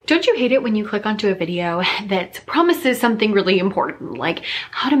Don't you hate it when you click onto a video that promises something really important, like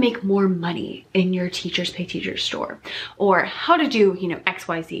how to make more money in your Teachers Pay Teachers store, or how to do, you know,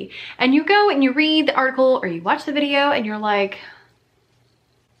 XYZ, and you go and you read the article or you watch the video and you're like,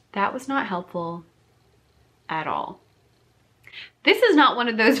 that was not helpful at all. This is not one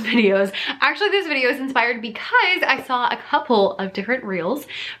of those videos. Actually, this video is inspired because I saw a couple of different reels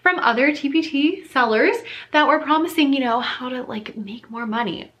from other TPT sellers that were promising, you know, how to like make more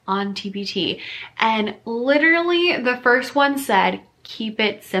money on TPT. And literally the first one said, keep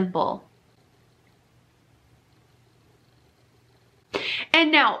it simple.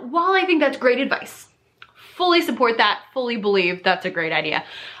 And now, while I think that's great advice, fully support that, fully believe that's a great idea,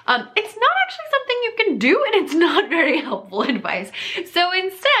 it's not actually something you can do, and it's not very helpful advice. So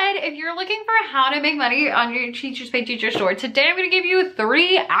instead, if you're looking for how to make money on your Teachers Pay Teachers store, today I'm going to give you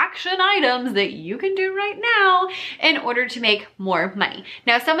 3 action items that you can do right now in order to make more money.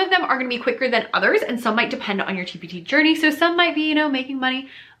 Now, some of them are going to be quicker than others, and some might depend on your TPT journey. So some might be, you know, making money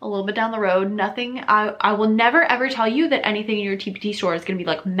a little bit down the road. Nothing, I will never ever tell you that anything in your TPT store is going to be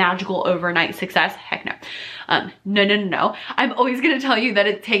like magical overnight success. Heck no. No. I'm always going to tell you that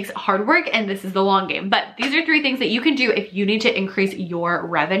it takes hard work and this is the long game. But these are 3 things that you can do if you need to increase your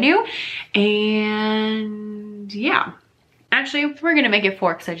revenue. And yeah, actually we're going to make it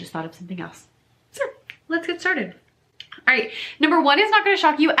 4 because I just thought of something else. So let's get started. All right, number 1 is not going to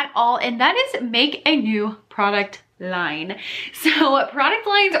shock you at all, and that is make a new product line. So product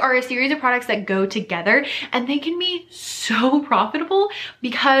lines are a series of products that go together, and they can be so profitable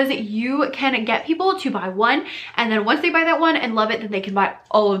because you can get people to buy one, and then once they buy that one and love it, then they can buy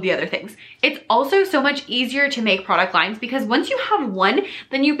all of the other things. It's also so much easier to make product lines because once you have one,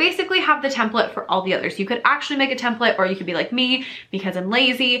 then you basically have the template for all the others. You could actually make a template, or you could be like me because I'm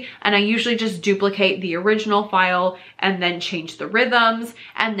lazy and I usually just duplicate the original file and then change the rhythms.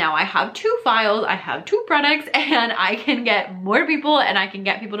 And now I have 2 files, I have 2 products, and I can get more people and I can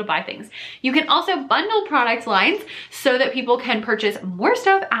get people to buy things. You can also bundle product lines so that people can purchase more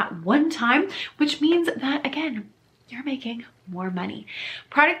stuff at one time, which means that, again, you're making more money.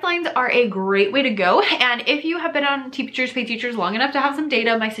 Product lines are a great way to go. And if you have been on Teachers Pay Teachers long enough to have some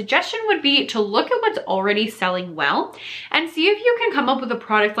data, my suggestion would be to look at what's already selling well and see if you can come up with a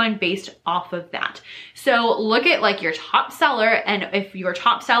product line based off of that. So look at like your top seller, and if your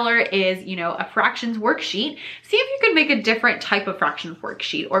top seller is, you know, a fractions worksheet, see if you can make a different type of fractions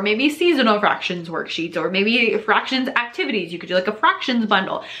worksheet, or maybe seasonal fractions worksheets, or maybe fractions activities. You could do like a fractions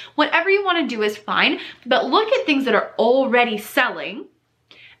bundle. Whatever you want to do is fine, but look at things that are already selling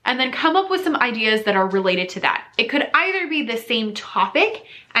and then come up with some ideas that are related to that. It could either be the same topic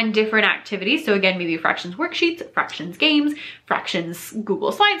and different activities. So again, maybe fractions worksheets, fractions games, fractions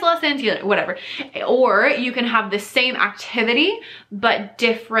Google Slides lessons, you know, whatever. Or you can have the same activity, but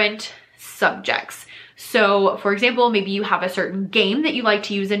different subjects. So for example, maybe you have a certain game that you like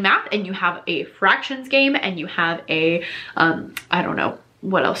to use in math, and you have a fractions game, and you have a, I don't know,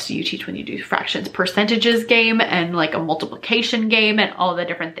 what else do you teach when you do fractions? Percentages game, and like a multiplication game, and all the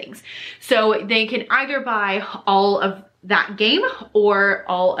different things. So they can either buy all of that game or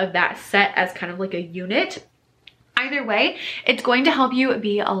all of that set as kind of like a unit. Either way, it's going to help you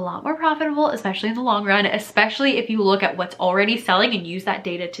be a lot more profitable, especially in the long run, especially if you look at what's already selling and use that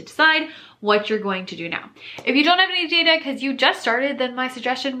data to decide what you're going to do now. If you don't have any data because you just started, then my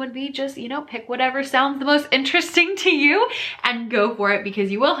suggestion would be just, you know, pick whatever sounds the most interesting to you and go for it,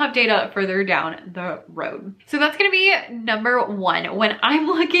 because you will have data further down the road. So that's gonna be number 1. When I'm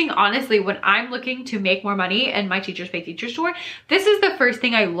looking, honestly, when I'm looking to make more money in my Teachers Pay Teachers store, this is the first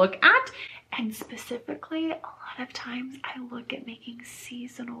thing I look at. And specifically, a lot of times I look at making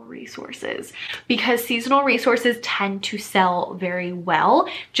seasonal resources, because seasonal resources tend to sell very well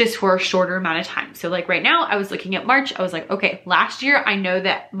just for a shorter amount of time. So like right now I was looking at March. I was like, okay, last year I know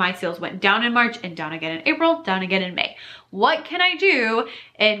that my sales went down in March and down again in April, down again in May. What can I do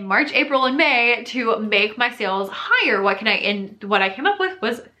in March, April, and May to make my sales higher? And what I came up with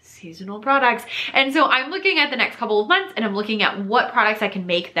was seasonal products. And so I'm looking at the next couple of months, and I'm looking at what products I can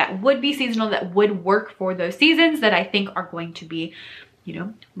make that would be seasonal, that would work for those seasons, that I think are going to be, you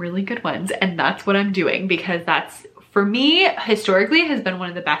know, really good ones. And that's what I'm doing, because that's, for me, historically has been one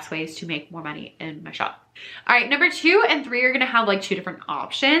of the best ways to make more money in my shop. All right, number 2 and 3 are gonna have like 2 different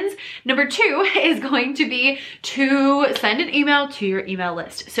options. Number 2 is going to be to send an email to your email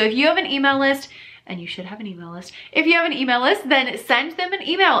list. So if you have an email list, and you should have an email list. If you have an email list, then send them an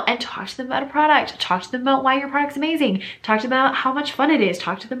email and talk to them about a product. Talk to them about why your product's amazing. Talk to them about how much fun it is.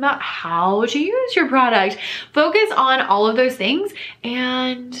 Talk to them about how to use your product. Focus on all of those things,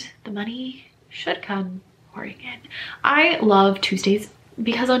 and the money should come pouring in. I love Tuesdays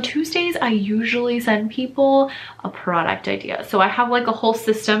because on Tuesdays, I usually send people a product idea. So I have like a whole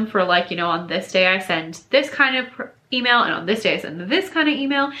system for like, you know, on this day I send this kind of email, and on this day I send this kind of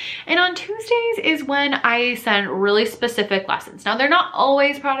email. And on Tuesdays is when I send really specific lessons. Now they're not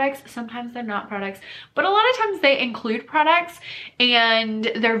always products, sometimes they're not products, but a lot of times they include products and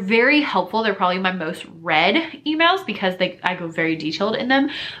they're very helpful. They're probably my most read emails because I go very detailed in them,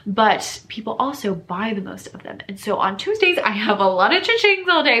 but people also buy the most of them. And so on Tuesdays, I have a lot of cha-chings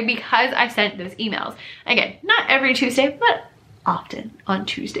all day because I sent those emails. Again, not every Tuesday, but often on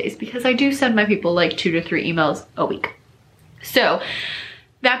Tuesdays, because I do send my people like 2 to 3 emails a week. So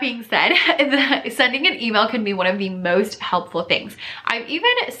that being said, sending an email can be one of the most helpful things. I've even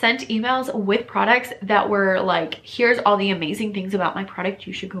sent emails with products that were like, here's all the amazing things about my product,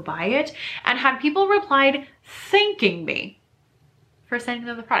 you should go buy it, and had people replied thanking me for sending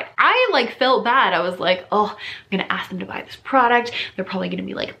them the product. I like felt bad. I was like, oh, I'm gonna ask them to buy this product. They're probably gonna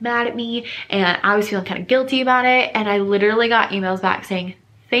be like mad at me. And I was feeling kind of guilty about it. And I literally got emails back saying,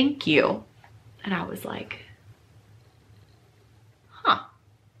 thank you. And I was like,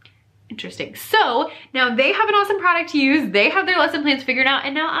 interesting. So now they have an awesome product to use. They have their lesson plans figured out,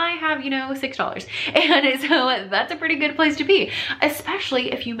 and now I have, you know, $6. And so that's a pretty good place to be,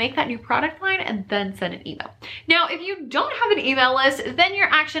 especially if you make that new product line and then send an email. Now, if you don't have an email list, then your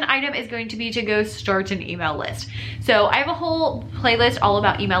action item is going to be to go start an email list. So I have a whole playlist all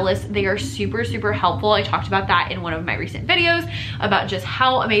about email lists. They are super, super helpful. I talked about that in one of my recent videos about just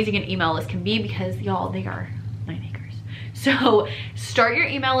how amazing an email list can be, because y'all, they are my makers. So start your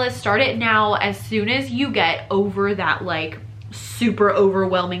email list, start it now. As soon as you get over that like super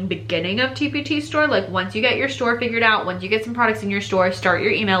overwhelming beginning of TPT store, like once you get your store figured out, once you get some products in your store, start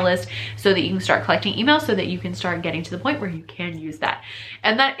your email list so that you can start collecting emails, so that you can start getting to the point where you can use that.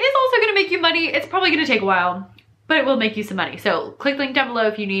 And that is also gonna make you money. It's probably gonna take a while, but it will make you some money. So click link down below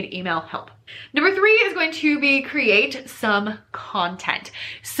if you need email help. Number 3 is going to be create some content.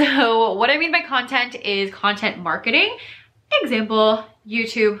 So what I mean by content is content marketing. Example,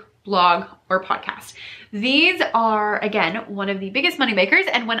 YouTube, blog, or podcast. These are, again, one of the biggest money makers.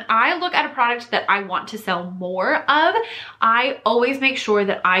 And when I look at a product that I want to sell more of, I always make sure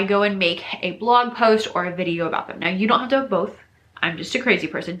that I go and make a blog post or a video about them. Now, you don't have to have both. I'm just a crazy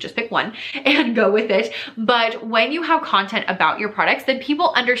person, just pick one and go with it. But when you have content about your products, then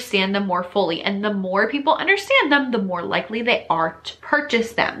people understand them more fully. And the more people understand them, the more likely they are to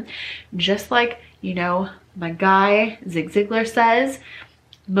purchase them. Just like, you know, my guy Zig Ziglar says,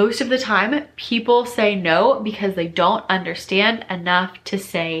 most of the time people say no because they don't understand enough to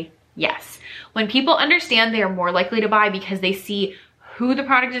say yes. When people understand, they are more likely to buy because they see who the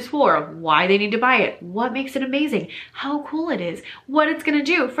product is for, why they need to buy it, what makes it amazing, how cool it is, what it's gonna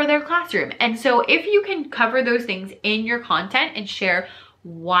do for their classroom. And so if you can cover those things in your content and share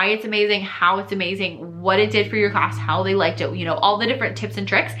why it's amazing, how it's amazing, what it did for your class, how they liked it, you know, all the different tips and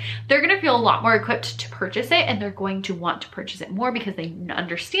tricks, they're gonna feel a lot more equipped to purchase it, and they're going to want to purchase it more because they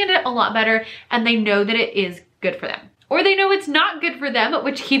understand it a lot better and they know that it is good for them. Or they know it's not good for them,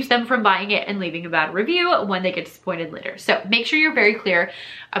 which keeps them from buying it and leaving a bad review when they get disappointed later. So make sure you're very clear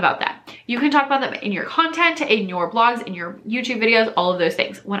about that. You can talk about them in your content, in your blogs, in your YouTube videos, all of those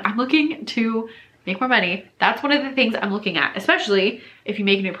things. When I'm looking to make more money, that's one of the things I'm looking at, especially if you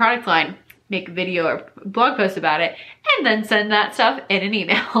make a new product line, make a video or blog post about it, and then send that stuff in an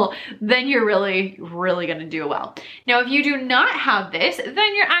email, then you're really, really gonna do well. Now, if you do not have this,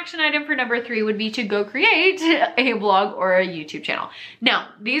 then your action item for number 3 would be to go create a blog or a YouTube channel. Now,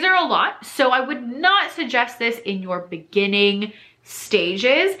 these are a lot, so I would not suggest this in your beginning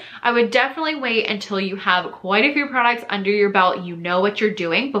stages. I would definitely wait until you have quite a few products under your belt, you know what you're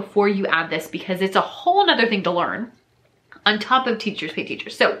doing, before you add this, because it's a whole nother thing to learn on top of Teachers Pay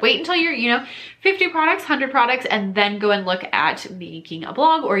Teachers. So wait until you're, you know, 50 products, 100 products, and then go and look at making a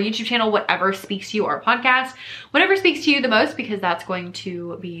blog or a YouTube channel, whatever speaks to you, or a podcast, whatever speaks to you the most, because that's going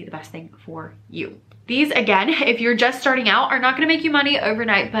to be the best thing for you. These, again, if you're just starting out, are not gonna make you money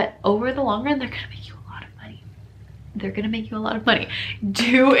overnight, but over the long run, they're gonna make you a lot of money. They're gonna make you a lot of money.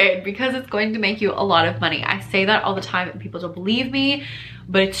 Do it, because it's going to make you a lot of money. I say that all the time and people don't believe me,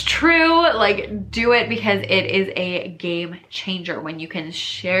 but it's true. Like, do it, because it is a game changer. When you can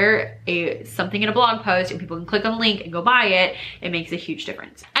share something in a blog post and people can click on the link and go buy it, it makes a huge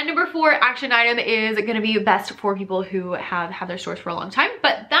difference. And number 4 action item is gonna be best for people who have had their stores for a long time,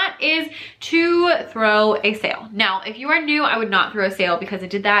 but that that is to throw a sale. Now, if you are new, I would not throw a sale because I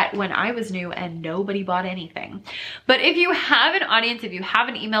did that when I was new and nobody bought anything. But if you have an audience, if you have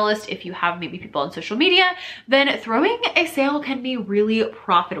an email list, if you have maybe people on social media, then throwing a sale can be really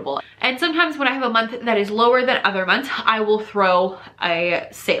profitable. And sometimes when I have a month that is lower than other months, I will throw a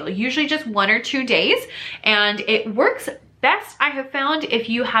sale, usually just 1 or 2 days. And it works best, I have found, if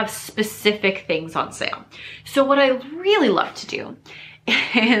you have specific things on sale. So what I really love to do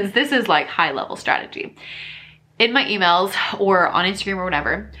is, this is like high level strategy. In my emails or on Instagram or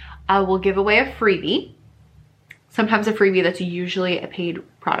whatever, I will give away a freebie. Sometimes a freebie that's usually a paid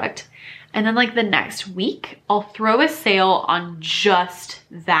product. And then like the next week, I'll throw a sale on just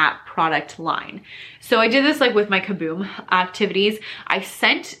that product line. So I did this like with my Kaboom activities. I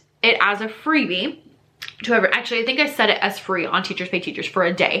sent it as a freebie to whoever. Actually, I think I set it as free on Teachers Pay Teachers for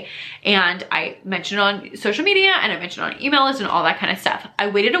a day. And I mentioned it on social media and I mentioned it on email list and all that kind of stuff. I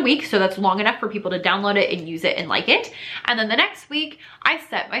waited a week, so that's long enough for people to download it and use it and like it. And then the next week, I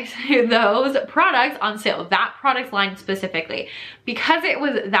set those products on sale, that product line specifically. Because it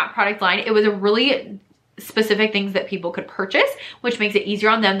was that product line, it was a really specific things that people could purchase, which makes it easier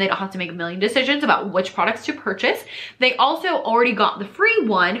on them. They don't have to make a million decisions about which products to purchase. They also already got the free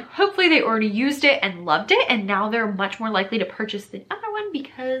one. Hopefully they already used it and loved it, and now they're much more likely to purchase the other one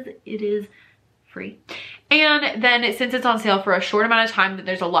because it is free. And then since it's on sale for a short amount of time,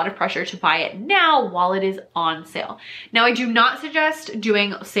 there's a lot of pressure to buy it now while it is on sale. Now, I do not suggest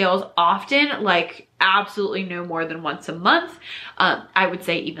doing sales often, like absolutely no more than once a month. I would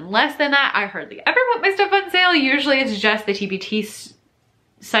say even less than that. I hardly ever put my stuff on sale. Usually it's just the TPT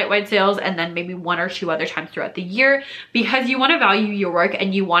site-wide sales and then maybe 1 or 2 other times throughout the year, because you want to value your work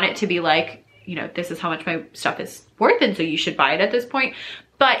and you want it to be like, you know, this is how much my stuff is worth, and so you should buy it at this point.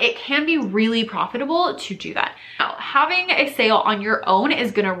 But it can be really profitable to do that. Now, having a sale on your own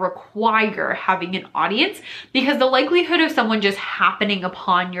is gonna require having an audience, because the likelihood of someone just happening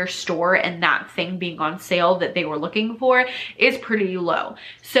upon your store and that thing being on sale that they were looking for is pretty low.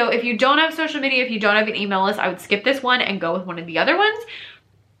 So if you don't have social media, if you don't have an email list, I would skip this one and go with one of the other ones.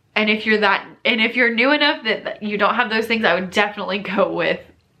 And if you're new enough that you don't have those things, I would definitely go with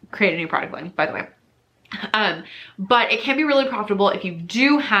create a new product line, by the way. But it can be really profitable if you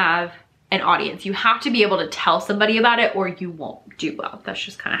do have an audience. You have to be able to tell somebody about it or you won't do well. That's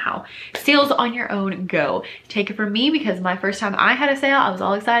just kind of how sales on your own go. Take it from me, because my first time I had a sale, I was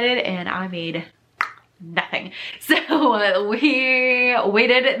all excited and I made nothing. So we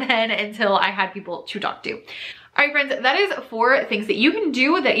waited then until I had people to talk to. All right, friends, that is 4 things that you can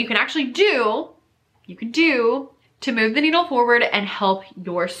do, that you can actually do, to move the needle forward and help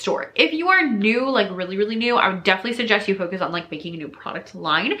your store. If you are new, like really new, I would definitely suggest you focus on like making a new product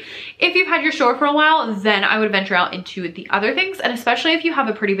line. If you've had your store for a while, then I would venture out into the other things. And especially if you have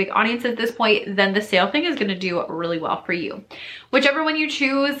a pretty big audience at this point, then the sale thing is gonna do really well for you. Whichever one you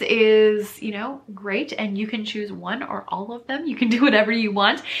choose is, you know, great. And you can choose one or all of them. You can do whatever you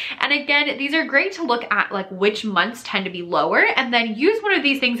want. And again, these are great to look at like which months tend to be lower, and then use one of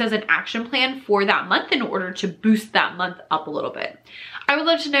these things as an action plan for that month in order to boost that month up a little bit. I would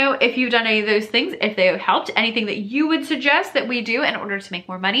love to know if you've done any of those things, if they have helped, anything that you would suggest that we do in order to make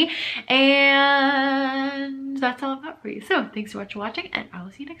more money. And that's all I've got for you. So thanks so much for watching, and I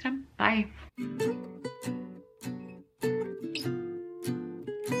will see you next time. Bye.